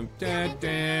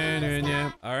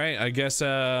right, I guess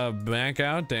back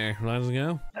out there. Let's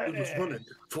go. We was running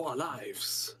for our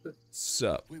lives.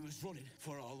 Sup? We was running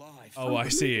for our lives. Oh, I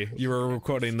see. You were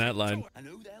quoting that line. And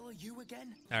who the hell are you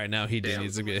again? All right, now he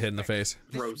needs to get hit in the face.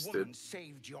 Roasted.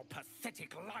 Saved your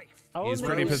pathetic life. He's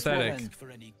pretty pathetic.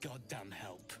 For any goddamn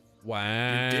help.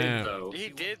 Wow. He did though. He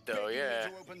did though, yeah.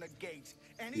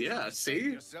 Yeah,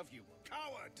 see?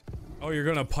 Oh, you're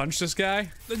gonna punch this guy?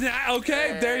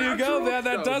 Okay, there you go. Yeah,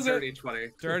 that does it. Dirty 20.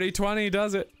 Dirty 20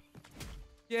 does it.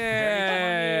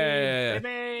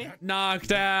 Yeah.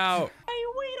 Knocked out.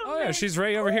 Oh yeah, she's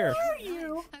right over here.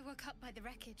 I woke up by the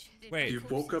wreckage. Wait, You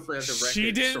woke up at the wreckage.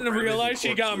 she didn't surrounded realize she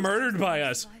in got corpses. murdered by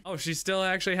us. Oh, she's still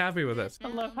actually happy with it. I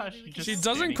love how she just She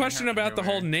doesn't question about the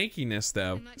whole nakedness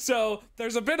though. So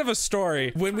there's a bit of a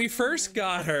story. When we first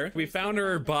got her, we found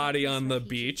her body on the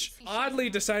beach. Oddly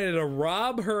decided to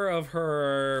rob her of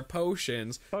her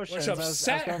potions, which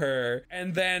upset her.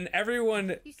 And then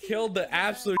everyone killed the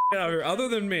absolute shit out of her, other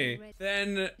than me.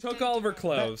 Then took all of her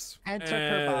clothes. And took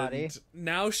her body.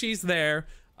 Now she's there,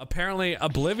 apparently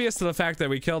oblivious to the fact that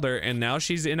we killed her, and now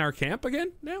she's in our camp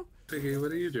again now? Piggy,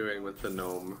 what are you doing with the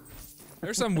gnome?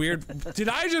 There's some weird. Did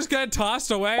I just get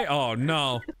tossed away? Oh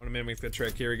no! I'm gonna mimic the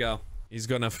trick. Here we go. She's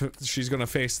gonna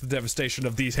face the devastation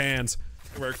of these hands.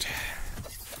 It worked.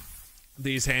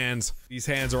 These hands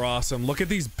are awesome. Look at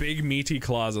these big meaty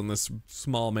claws on this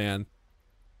small man.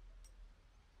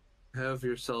 Have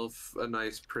yourself a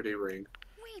nice, pretty ring.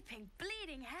 Weeping,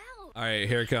 bleeding hell. All right,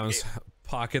 here it comes.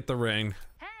 Pocket the ring.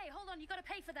 Hey, hold on, you gotta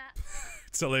pay for that.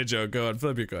 It's a late joke. Go on,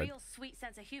 flip your coin. Real sweet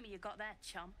sense of humor you got there,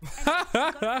 chum. Anyway,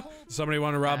 you gotta hold- Somebody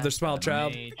want to rob the small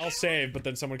child? mage. I'll save, but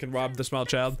then someone can rob the small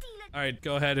child. All right,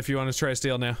 go ahead if you want to try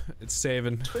steal now. It's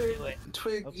saving.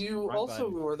 Twig, Oops, you wrong also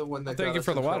button. were the one that Thank got you us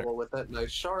for the in water. trouble with that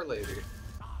nice Char lady.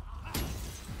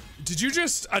 Did you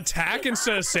just attack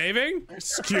instead of saving?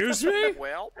 Excuse me?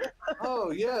 Well, Oh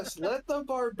yes, let the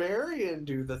barbarian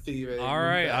do the thieving. All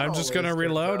right, That I'm just gonna always turns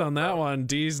reload out on that well. one.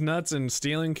 D's nuts and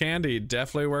stealing candy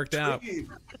definitely worked out.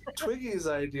 Twiggy's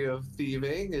idea of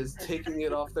thieving is taking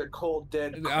it off their cold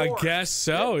dead I corpse. guess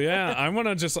so, yeah. I'm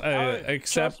gonna just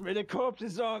accept. Trust me, the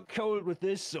corpses aren't cold with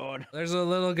this sword. There's a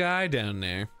little guy down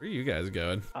there. Where are you guys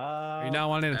going? Are you not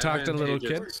wanting to talk to the little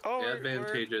kid?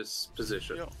 Advantageous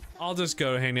position. I'll just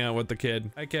go hang out with the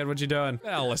kid. Hi kid, what you doing?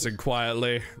 I'll listen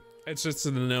quietly. It's just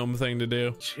a gnome thing to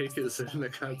do. Jake is in the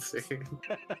cutscene.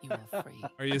 You are free.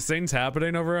 Are these things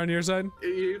happening over on your side?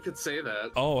 You could say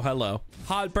that. Oh, hello.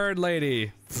 Hot bird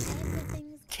lady.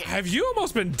 Have you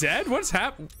almost been dead? What's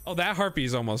happened? Oh, that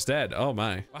harpy's almost dead. Oh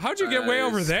my. How'd you get way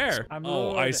over there? I'm Oh,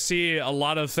 I Lord. see a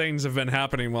lot of things have been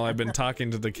happening while I've been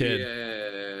talking to the kid.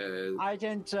 Yeah, is. I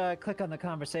didn't click on the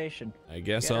conversation. I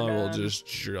guess Get I will him. just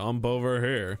jump over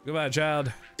here. Goodbye,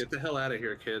 child. Get the hell out of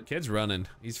here, kid. Kid's running.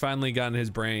 He's finally gotten his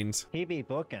brains. He be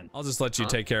booking. I'll just let you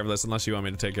take care of this unless you want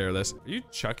me to take care of this. Are you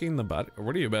chucking the butt? Or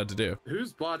what are you about to do?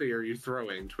 Whose body are you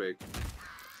throwing, Twig?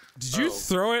 Did you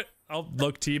throw it? Oh,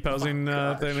 look, T-posing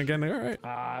thing again. All right.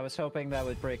 I was hoping that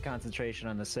would break concentration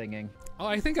on the singing. Oh,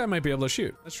 I think I might be able to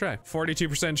shoot. Let's try.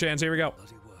 42% chance. Here we go.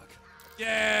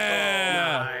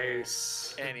 Yeah!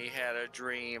 Nice. And he had a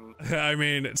dream. I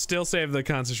mean, it still saved the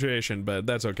concentration, but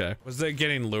that's okay. Was it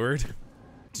getting lured?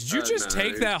 Did you just no,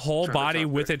 take that whole body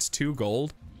with its 2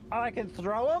 gold? Oh, I can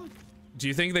throw him? Do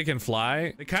you think they can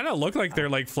fly? They kind of look like they're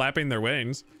like flapping their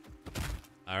wings.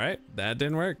 All right, that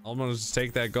didn't work. I'm gonna just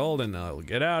take that gold and I'll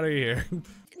get out of here.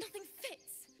 Nothing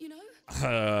fits, you know?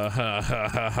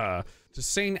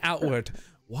 Just saying outward,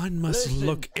 one must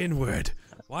look inward.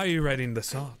 Why are you writing the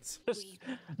songs?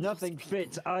 Nothing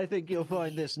fits. I think you'll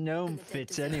find this gnome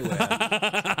fits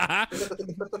anywhere.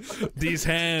 These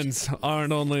hands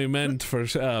aren't only meant for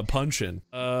punching.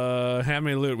 How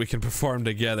many loot we can perform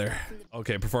together?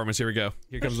 Okay, performance, here we go.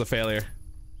 Here comes the failure.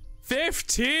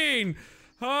 15!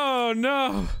 Oh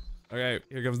no! Okay,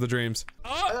 here comes the dreams.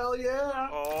 Oh! Hell yeah!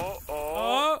 Oh!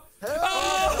 Oh!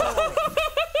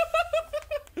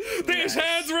 These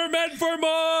hands were meant for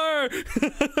more!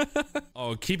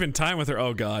 Oh, keep in time with her.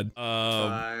 Oh god.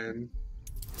 Fine.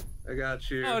 I got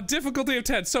you. Oh, difficulty of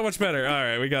 10, so much better. All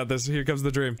right, we got this. Here comes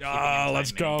the dream. Oh,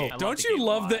 let's go. Don't you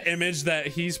love the image that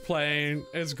he's playing?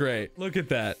 It's great. Look at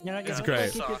that. You know, It's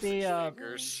great.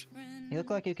 You look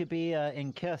like you could be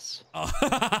in Kiss.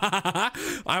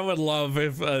 I would love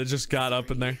if just got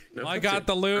up in there. Well, I got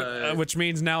the loot, which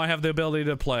means now I have the ability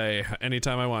to play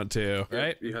anytime I want to,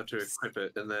 right? You have to equip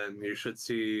it, and then you should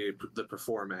see the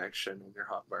perform action on your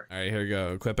hotbar. All right, here we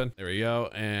go. Equipping. There we go.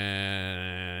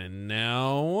 And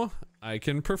now I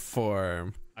can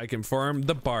perform. I can perform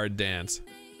the bard dance.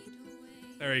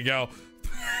 There we go.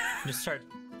 Just start.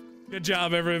 Good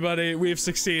job, everybody. We've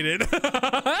succeeded.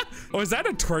 Oh, is that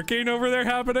a twerking over there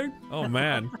happening? Oh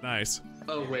man, nice.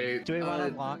 Oh wait. Do we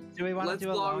want to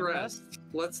do a long rest?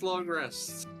 Let's long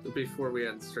rest before we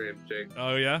end stream, Jake.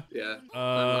 Oh yeah. Yeah.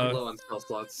 I'm low on spell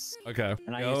slots. Okay.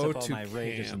 And I used up all my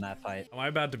rages in that fight. Am I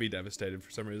about to be devastated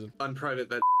for some reason? Unprivate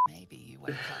that. Maybe you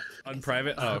wake up.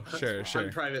 Unprivate? Oh, sure.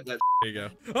 Unprivate that. There you go.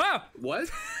 Ah!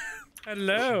 What?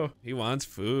 Hello. He wants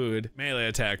food. Melee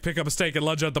attack. Pick up a stake and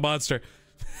lunge at the monster.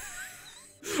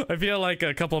 I feel like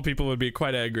a couple of people would be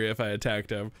quite angry if I attacked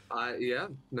him. Yeah,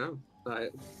 no.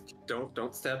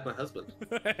 Don't stab my husband.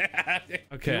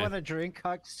 Okay. You want to drink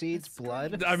Huckseed's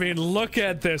blood? I mean, look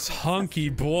at this hunky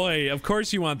boy. Of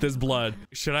course you want this blood.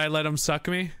 Should I let him suck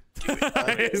me?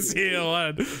 I see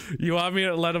one. You want me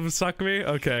to let him suck me?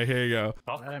 Okay, here you go.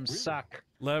 Let him suck.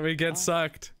 Let me get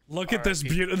sucked. Look at this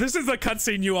beauty. This is the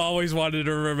cutscene you always wanted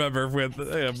to remember with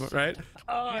him, right?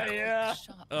 Oh yeah.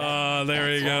 Oh, there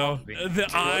we go. The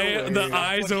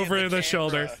eyes over the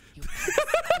shoulder.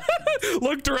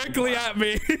 Look directly at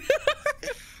me.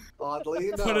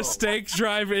 Oddly, no. Put a stake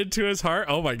drive into his heart.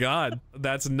 Oh my god.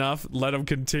 That's enough. Let him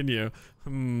continue.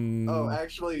 Oh,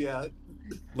 actually, yeah.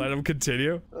 Let him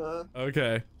continue?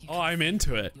 Okay. Oh, I'm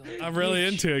into it. I'm really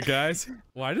into it, guys.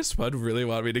 Why does Spud really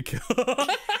want me to kill?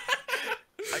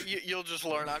 You'll just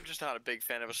learn. I'm just not a big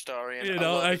fan of Astarion. You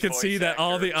know, I can see that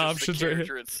all the options are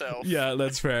here. Yeah,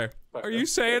 that's fair. Are you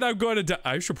saying I'm going to die?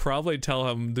 I should probably tell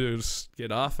him to just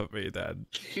get off of me then.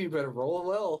 You better roll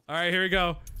well. All right, here we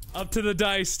go. Up to the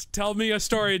dice. Tell me a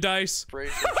story, dice.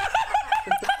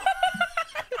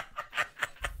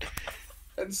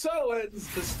 And so ends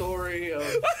the story of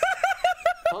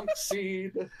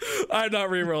Huckseed. I'm not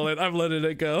re-rolling. I'm letting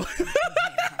it go.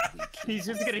 He's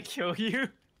just gonna kill you.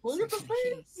 Look at the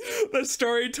face. The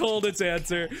story told its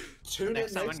answer. Tune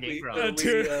in next week when Well,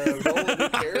 we roll a new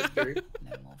character.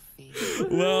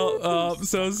 Well,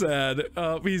 so sad.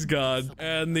 He's gone.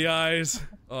 And the eyes.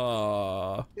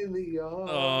 Aww. In the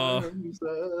arms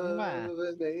of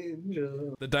an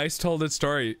angel. The dice told its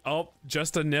story. Oh,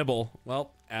 just a nibble.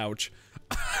 Well, ouch.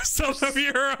 Some of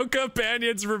your hero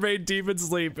companions remain deep in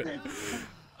sleep.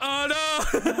 Oh no!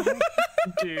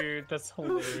 Dude, that's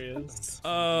hilarious.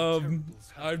 I'm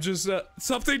just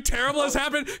something terrible has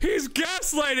happened. He's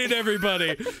gaslighting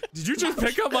everybody. Did you just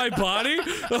pick up my body?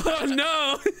 Oh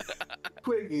no!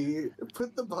 Twiggy,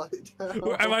 put the body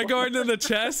down. Am I going to the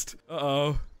chest?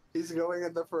 Uh-oh. He's going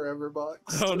in the forever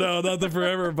box. Oh no, not the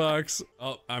forever box.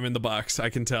 Oh, I'm in the box. I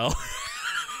can tell.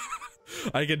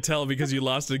 I can tell because you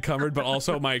lost it covered, but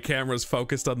also my camera's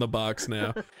focused on the box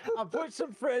now. I'll put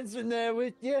some friends in there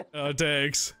with you. Oh,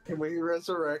 thanks. Can we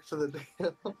resurrect the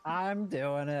damn? I'm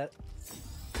doing it.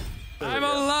 I'm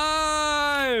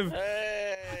alive!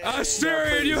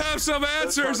 Astarion, you have some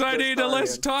answers I need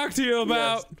to talk to you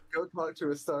about. Yes, go talk to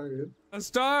Astarion.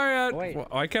 Astarion. Wait,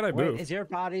 why can't I move? Wait, is your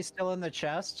body still in the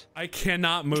chest? I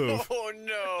cannot move. Oh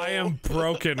no. I am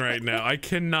broken right now. I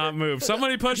cannot move.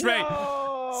 Somebody push me.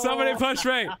 No! Somebody push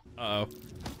me. Uh-oh. All right,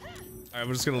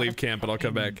 I'm just gonna leave camp and I'll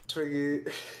come back. Twiggy,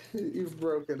 you've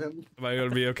broken him. Am I gonna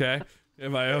be okay?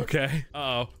 Am I okay?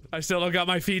 Uh-oh. I still don't got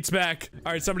my feet back.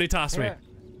 All right, somebody toss me.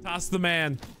 Toss the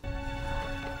man.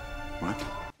 What?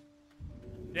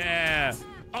 Yeah.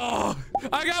 Oh,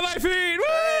 I got my feet.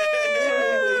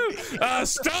 Woo!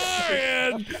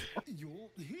 Astarion!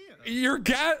 You're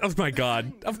oh my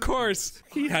god. Of course.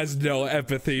 He has no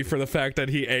empathy for the fact that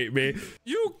he ate me.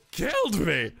 You killed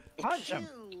me. Punch him.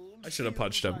 I should have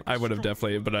punched him. I would have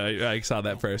definitely, but I saw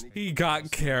that first. He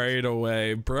got carried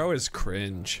away. Bro is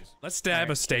cringe. Let's stab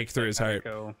a stake through his heart.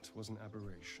 It was an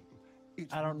aberration.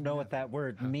 I don't know what that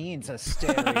word means,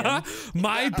 Astarion.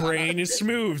 My brain is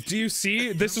smooth. Do you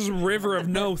see? This is a river of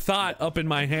no thought up in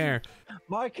my hair.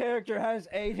 My character has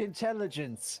 8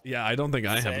 intelligence. Yeah, I don't think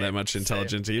I have that much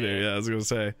intelligence either. Yeah, I was gonna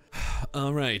say.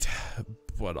 All right,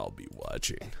 what I'll be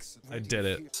watching. I did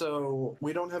it. So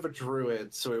we don't have a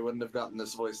druid, so we wouldn't have gotten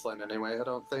this voice line anyway, I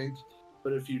don't think.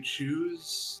 But if you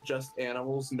choose just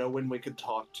animals, no one we could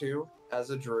talk to as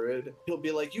a druid, he'll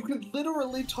be like, you can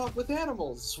literally talk with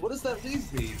animals. What does that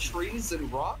leave me? Trees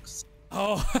and rocks?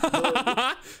 Oh.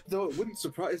 Though it wouldn't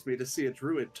surprise me to see a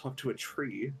druid talk to a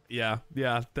tree. Yeah,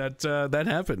 that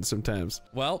happens sometimes.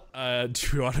 Well, do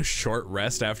you want a short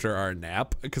rest after our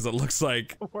nap? Because it looks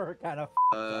like we're kind of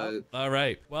all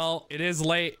right. Well, it is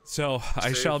late, so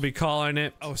I shall be calling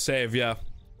it. Oh, save, yeah.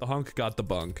 The hunk got the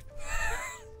bunk.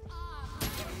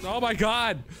 Oh my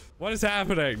god, what is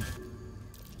happening?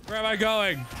 Where am I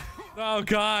going? Oh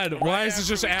god, why is it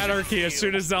just anarchy as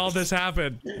soon as all this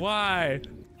happened? Why?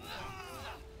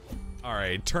 All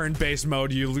right, turn-based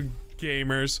mode, you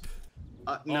gamers.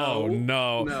 No. Oh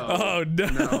no. No. Oh no.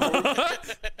 No.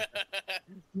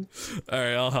 All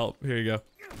right, I'll help. Here you go.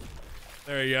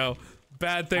 There you go.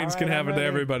 Bad things can happen to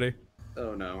everybody.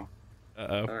 Oh no.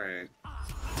 Uh-oh. All right.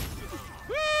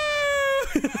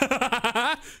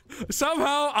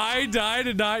 Somehow I died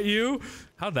and not you.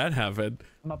 How'd that happen?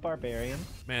 I'm a barbarian.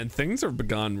 Man, things are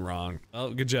gone wrong. Well,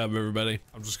 good job, everybody.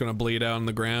 I'm just gonna bleed out on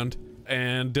the ground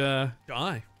and die.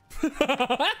 Yep.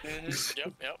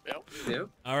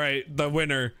 All right, the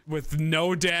winner with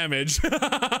no damage.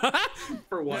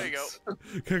 For once. There you go.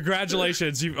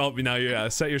 Congratulations. You now you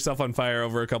set yourself on fire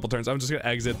over a couple turns. I'm just gonna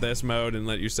exit this mode and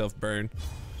let yourself burn.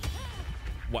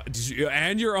 What did you,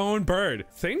 and your own bird.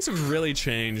 Things have really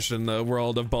changed in the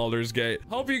world of Baldur's Gate.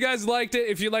 Hope you guys liked it.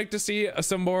 If you'd like to see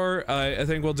some more, I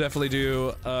think we'll definitely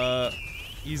do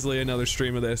easily another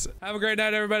stream of this. Have a great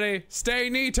night, everybody. Stay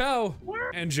neato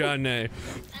and John Nay.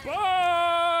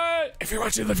 Bye. If you're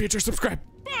watching in the future, subscribe.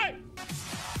 Bye.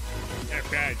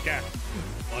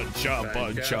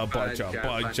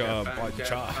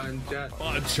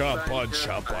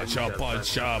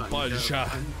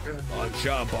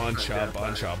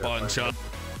 Buncha.